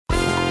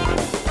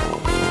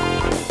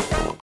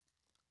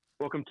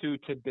Welcome to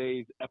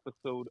today's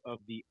episode of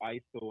the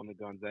ISO on the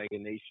Gonzaga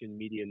Nation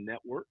Media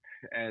Network.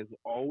 As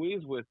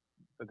always, with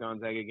the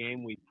Gonzaga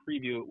game, we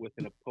preview it with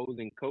an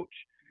opposing coach.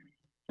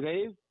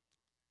 Today's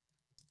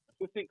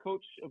assistant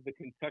coach of the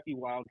Kentucky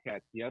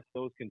Wildcats. Yes,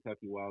 those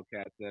Kentucky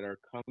Wildcats that are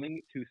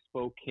coming to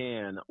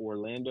Spokane,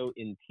 Orlando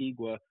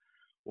Antigua,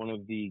 one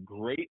of the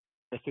great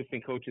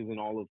assistant coaches in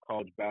all of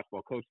college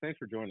basketball. Coach, thanks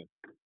for joining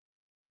us.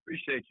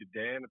 Appreciate you,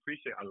 Dan.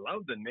 I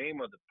love the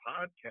name of the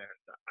podcast,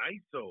 the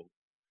ISO.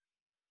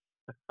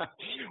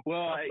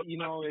 Well,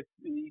 it's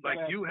like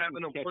you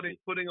having them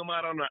putting them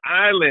out on the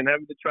island,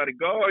 having to try to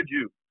guard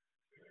you.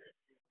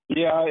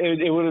 Yeah,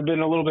 it would have been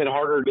a little bit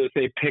harder to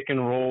say pick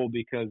and roll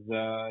because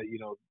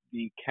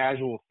the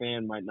casual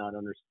fan might not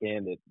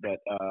understand it. But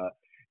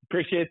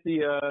appreciate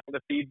the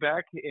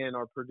feedback, and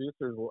our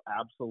producers will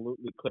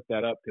absolutely clip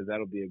that up because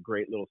that'll be a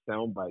great little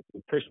soundbite.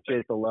 So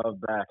appreciate the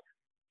love back.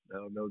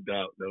 No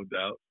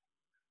doubt.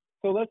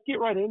 So let's get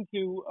right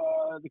into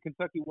the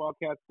Kentucky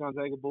Wildcats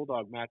Gonzaga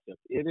Bulldog matchup.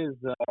 It is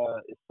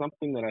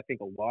something that I think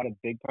a lot of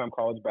big-time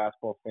college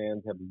basketball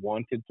fans have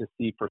wanted to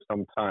see for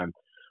some time.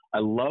 I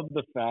love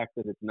the fact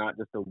that it's not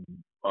just a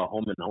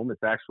home and home.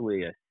 It's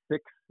actually a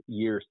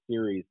 6-year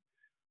series.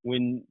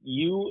 When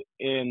you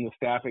and the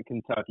staff at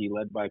Kentucky,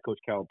 led by Coach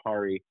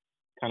Calipari,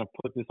 kind of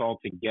put this all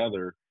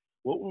together,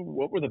 what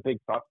were the big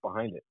thoughts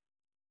behind it?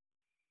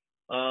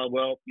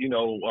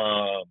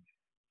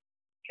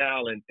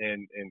 Cal and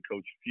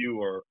Coach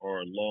Few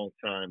are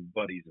longtime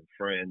buddies and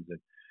friends, and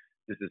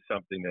this is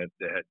something that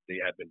they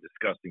have been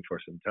discussing for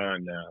some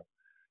time now.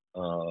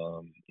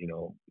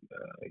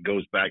 It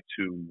goes back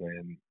to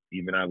when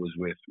even I was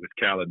with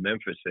Cal at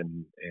Memphis,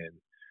 and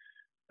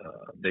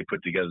they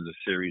put together the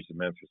series of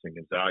Memphis and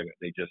Gonzaga.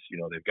 They just,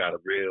 they've got a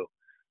real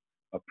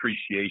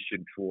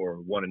appreciation for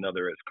one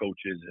another as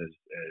coaches, as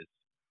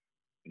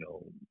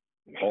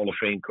Hall of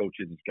Fame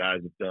coaches. These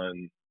guys have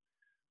done.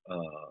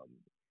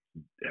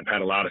 Have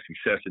had a lot of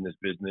success in this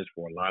business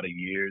for a lot of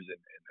years and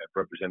have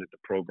represented the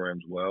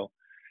programs well,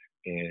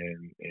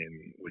 and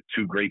with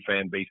two great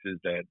fan bases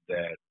that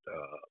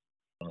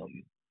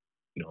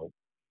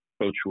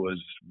Coach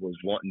was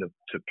wanting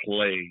to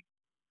play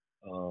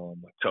a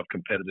tough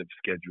competitive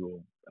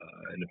schedule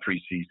in the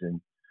preseason,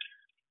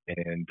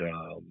 and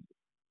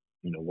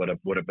what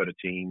a better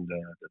team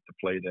to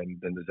play than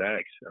the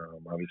Zags.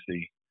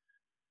 Obviously,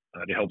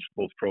 it helps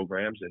both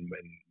programs, and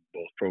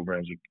both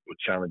programs would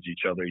challenge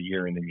each other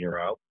year in and year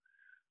out,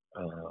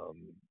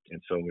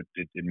 and so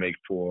it makes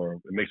for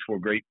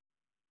great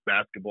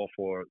basketball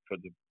for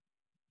the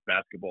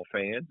basketball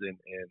fans and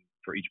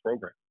for each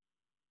program.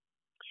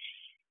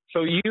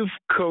 So you've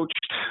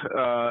coached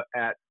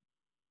at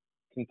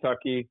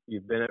Kentucky,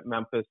 you've been at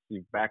Memphis,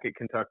 you've back at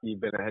Kentucky,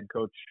 you've been a head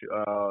coach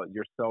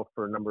yourself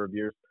for a number of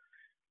years.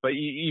 But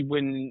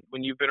when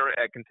you've been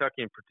at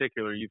Kentucky in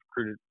particular, you've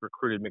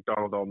recruited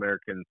McDonald's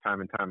All-Americans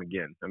time and time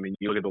again. I mean,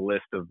 you look at the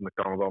list of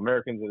McDonald's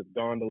All-Americans that have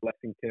gone to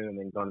Lexington and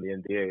then gone to the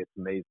NBA. It's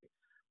amazing.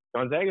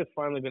 Gonzaga's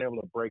finally been able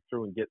to break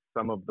through and get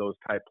some of those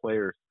type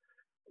players.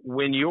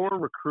 When you're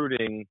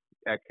recruiting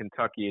at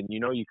Kentucky, and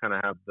you kind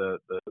of have the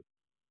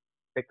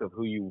pick of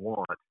who you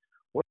want,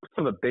 what are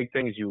some of the big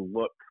things you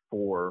look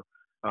for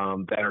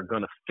that are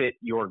going to fit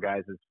your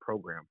guys'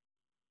 program?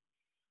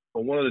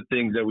 Well, one of the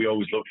things that we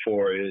always look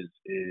for is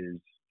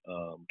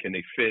can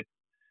they fit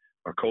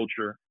our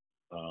culture?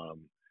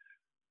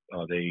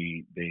 Are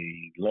they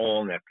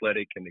long,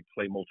 athletic? Can they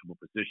play multiple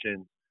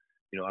positions?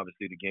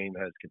 Obviously the game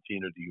has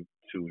continued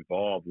to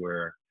evolve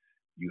where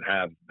you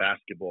have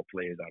basketball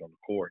players out on the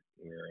court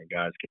where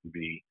guys can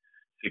be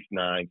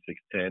 6'9",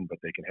 6'10", but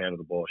they can handle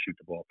the ball, shoot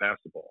the ball, pass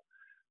the ball.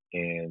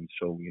 And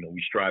so,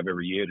 we strive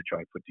every year to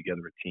try to put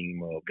together a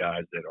team of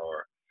guys that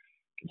are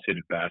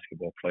considered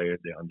basketball players.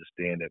 They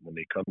understand that when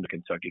they come to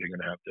Kentucky, they're going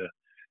to have to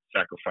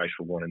sacrifice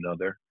for one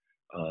another.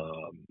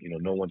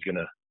 No one's going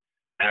to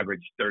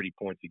average 30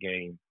 points a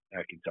game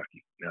at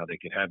Kentucky. Now, they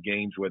can have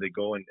games where they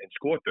go and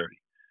score 30.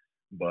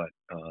 But,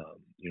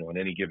 on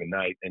any given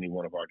night, any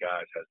one of our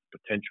guys has the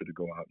potential to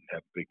go out and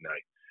have a big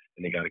night.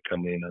 And they got to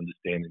come in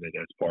understanding that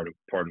that's part of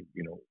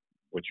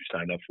what you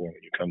sign up for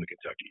when you come to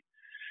Kentucky.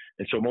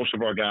 And so most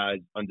of our guys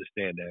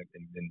understand that,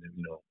 and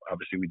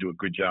obviously we do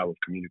a good job of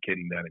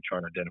communicating that and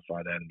trying to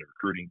identify that in the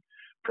recruiting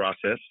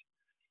process.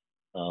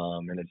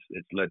 And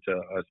it's led to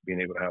us being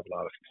able to have a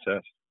lot of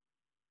success.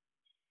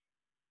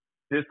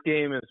 This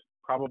game is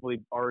probably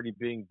already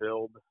being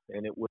billed,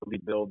 and it will be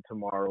billed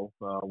tomorrow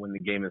when the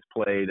game is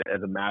played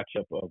as a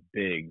matchup of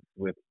bigs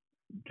with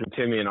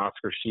Timmy and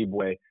Oscar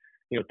Tshiebwe.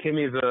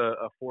 Timmy's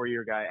a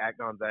 4-year guy at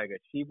Gonzaga.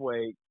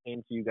 Tshiebwe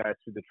came to you guys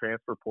through the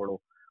transfer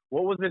portal.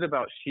 What was it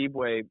about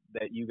Tshiebwe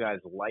that you guys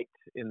liked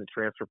in the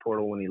transfer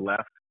portal when he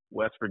left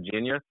West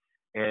Virginia?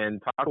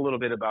 And talk a little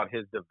bit about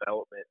his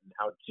development and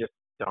how just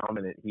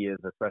dominant he is,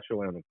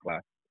 especially in the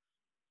class.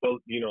 Well,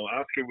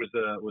 Oscar was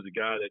a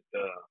guy that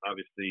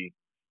obviously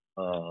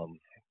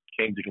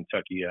came to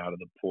Kentucky out of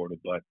the portal,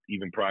 but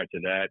even prior to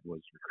that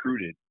was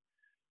recruited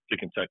to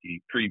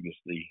Kentucky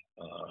previously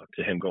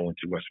to him going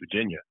to West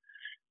Virginia.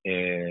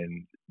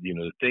 And,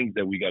 the things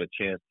that we got a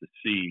chance to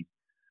see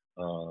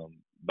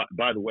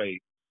by the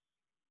way,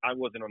 I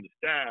wasn't on the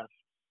staff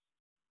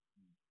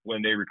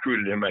when they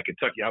recruited him at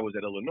Kentucky. I was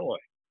at Illinois.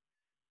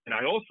 And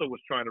I also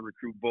was trying to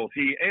recruit both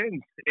he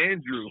and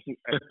Andrew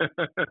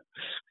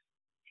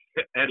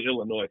at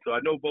Illinois. So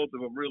I know both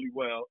of them really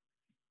well,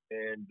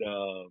 and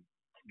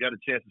got a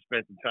chance to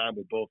spend some time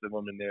with both of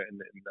them in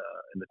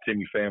the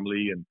Timmy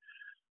family, and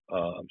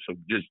so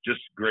just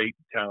great,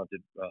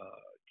 talented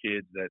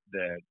kids that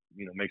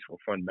makes for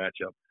a fun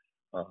matchup.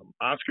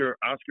 Oscar,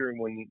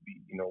 when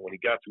he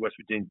got to West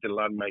Virginia, did a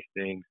lot of nice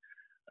things.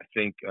 I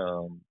think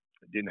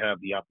didn't have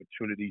the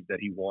opportunities that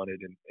he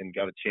wanted, and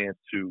got a chance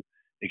to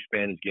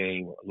expand his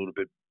game a little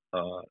bit,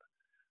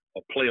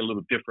 play a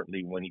little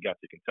differently when he got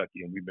to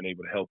Kentucky, and we've been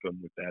able to help him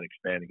with that,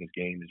 expanding his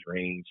game, his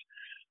range,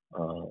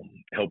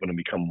 helping him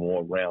become a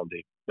more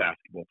rounded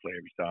basketball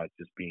player besides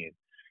just being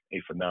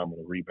a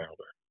phenomenal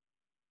rebounder.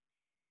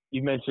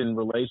 You mentioned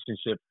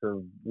relationships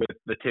with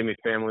the Timmy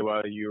family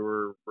while you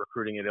were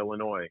recruiting at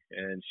Illinois,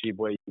 and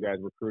Sheboy, you guys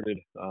recruited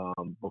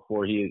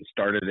before he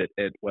started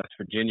at West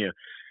Virginia.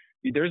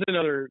 There's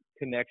another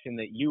connection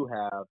that you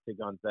have to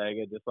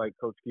Gonzaga, just like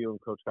Coach Q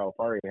and Coach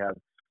Calipari have.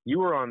 You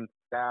were on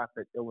staff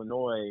at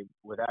Illinois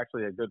with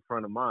actually a good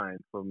friend of mine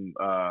from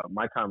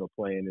my time of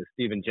playing, is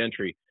Stephen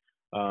Gentry.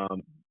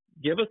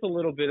 Give us a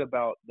little bit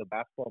about the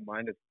basketball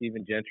mind of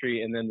Stephen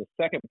Gentry, and then the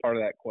second part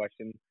of that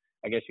question,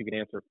 I guess you could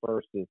answer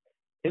first, is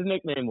his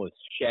nickname was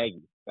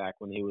Shaggy back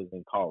when he was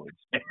in college.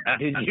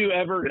 Did you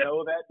ever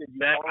know that? Did you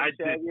call him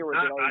Shaggy?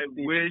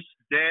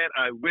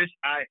 I wish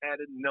I had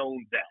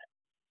known that.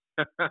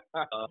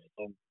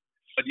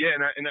 But yeah,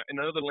 and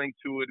another link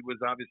to it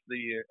was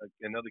obviously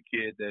another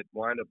kid that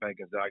wound up at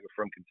Gonzaga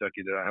from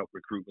Kentucky that I helped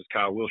recruit was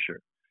Kyle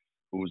Wilshire,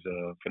 who was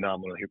a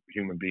phenomenal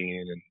human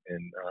being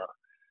and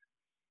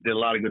did a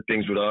lot of good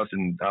things with us,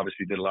 and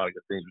obviously did a lot of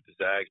good things with the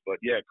Zags. But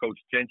yeah, Coach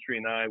Gentry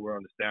and I were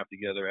on the staff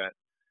together at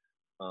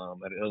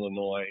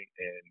Illinois,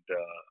 and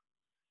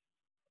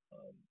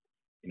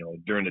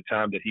during the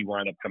time that he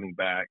wound up coming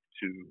back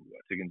to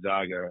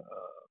Gonzaga,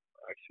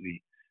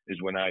 actually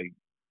is when I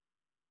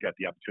got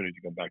the opportunity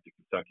to come back to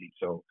Kentucky.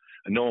 So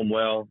I know him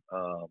well.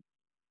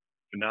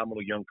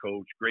 Phenomenal young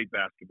coach, great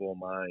basketball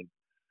mind.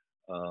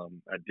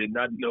 I did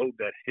not know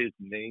that his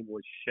name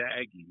was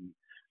Shaggy,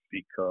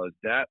 because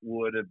that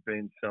would have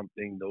been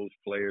something those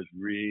players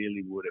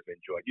really would have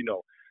enjoyed.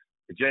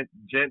 Gent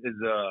is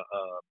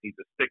he's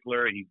a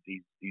stickler.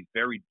 He's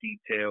very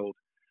detailed.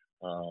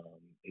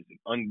 He's an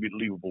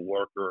unbelievable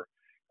worker.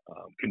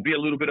 Can be a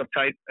little bit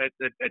uptight at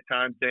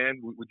times.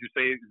 Dan, would you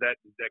say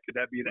could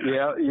that be that?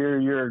 Yeah,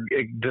 you're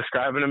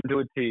describing him to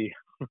a T.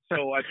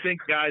 So I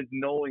think guys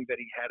knowing that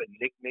he had a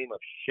nickname of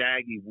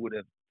Shaggy would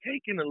have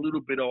taken a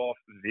little bit off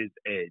of his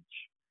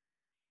edge.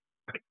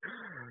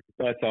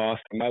 That's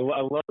awesome. I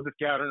love the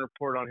scouting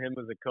report on him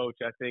as a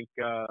coach. I think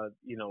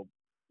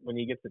when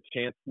he gets a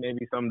chance,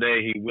 maybe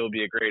someday he will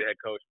be a great head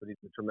coach. But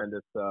he's a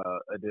tremendous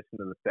addition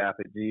to the staff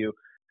at GU.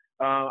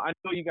 I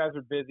know you guys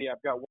are busy.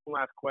 I've got one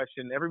last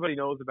question. Everybody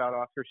knows about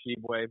Oscar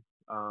Sheboy.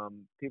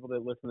 People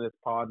that listen to this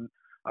pod,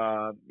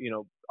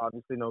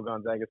 obviously know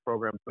Gonzaga's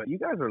program, but you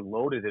guys are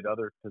loaded at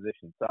other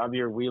positions.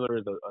 Xavier Wheeler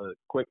is a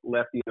quick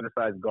lefty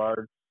undersized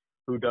guard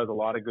who does a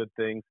lot of good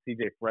things.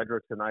 CJ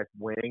Frederick's a nice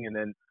wing. And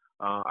then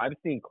I've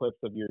seen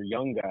clips of your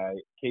young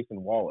guy,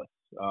 Cason Wallace,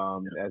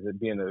 as it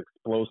being an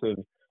explosive,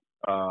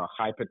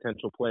 high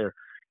potential player.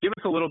 Give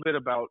us a little bit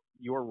about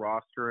your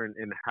roster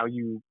and how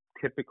you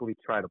typically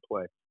try to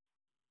play.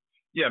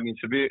 Yeah, I mean,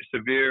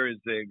 Xavier is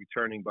a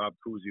returning Bob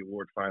Cousy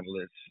Award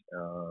finalist.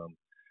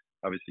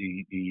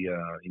 Obviously, he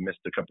missed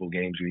a couple of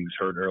games when he was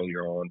hurt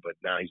earlier on, but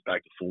now he's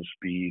back to full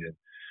speed and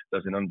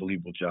does an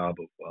unbelievable job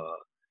of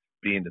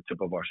being the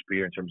tip of our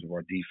spear in terms of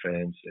our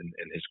defense, and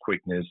his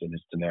quickness and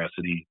his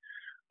tenacity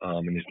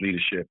and his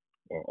leadership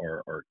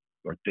are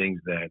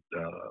things that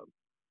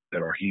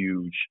are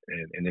huge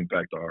and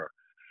impact our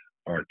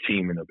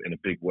team in a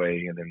big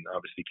way. And then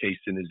obviously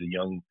Cason is a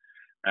young,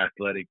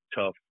 athletic,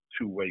 tough,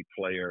 two-way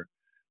player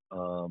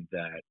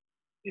that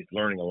is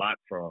learning a lot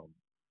from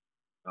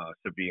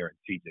Xavier and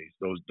CJ.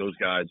 Those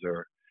guys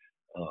are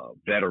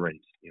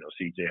veterans.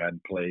 CJ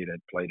had played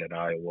at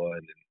Iowa,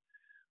 and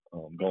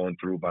then going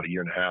through about a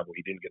year and a half where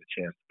he didn't get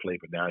a chance to play,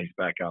 but now he's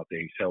back out there.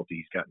 He's healthy.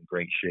 He's got in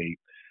great shape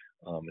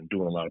and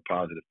doing a lot of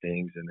positive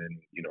things. And then,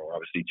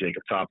 obviously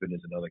Jacob Toppin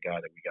is another guy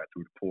that we got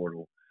through the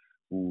portal,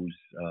 who's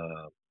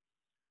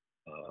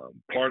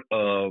part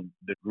of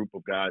the group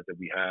of guys that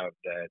we have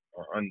that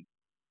are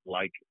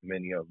unlike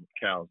many of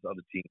Cal's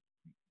other teams.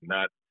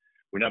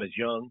 We're not as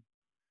young,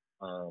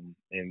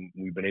 and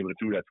we've been able to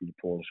do that through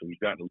the portal. So we've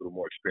gotten a little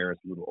more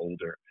experience, a little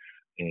older,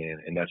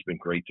 and that's been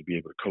great to be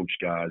able to coach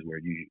guys where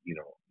you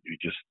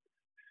just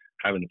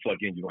having to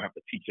plug in. You don't have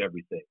to teach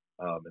everything,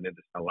 and then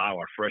just allow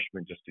our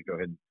freshmen just to go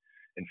ahead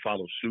and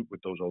follow suit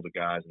with those older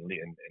guys and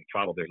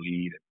follow their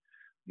lead and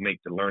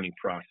make the learning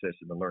process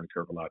and the learning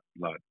curve a lot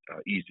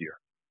easier.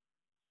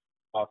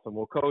 Awesome.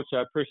 Well, Coach,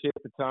 I appreciate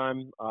the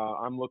time.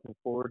 I'm looking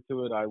forward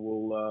to it. I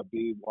will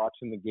be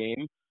watching the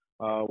game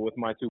with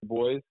my two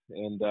boys,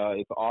 and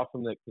it's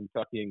awesome that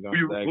Kentucky and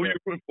Gonzaga. Who are you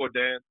rooting for,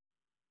 Dan?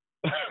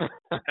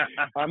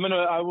 I'm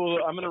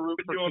gonna root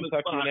for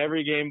Kentucky in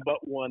every game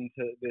but one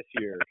this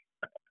year.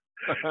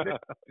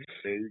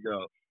 There you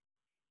go.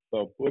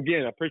 So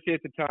again, I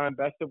appreciate the time.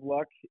 Best of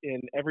luck in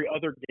every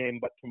other game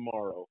but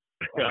tomorrow.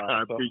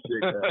 I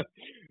appreciate that.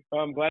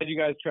 I'm glad you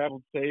guys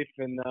traveled safe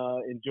and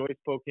enjoy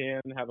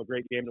Spokane. Have a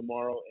great game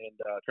tomorrow and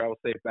travel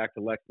safe back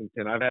to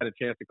Lexington. I've had a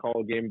chance to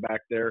call a game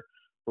back there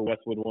for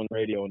Westwood One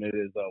Radio, and it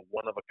is a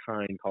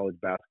one-of-a-kind college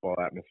basketball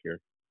atmosphere.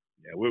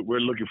 Yeah, we're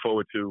looking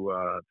forward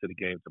to the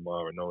game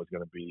tomorrow. I know it's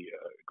going to be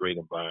a great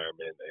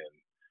environment,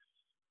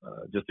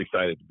 and just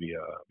excited to be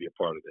a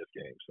part of this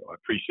game. So I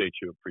appreciate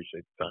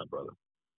the time, brother.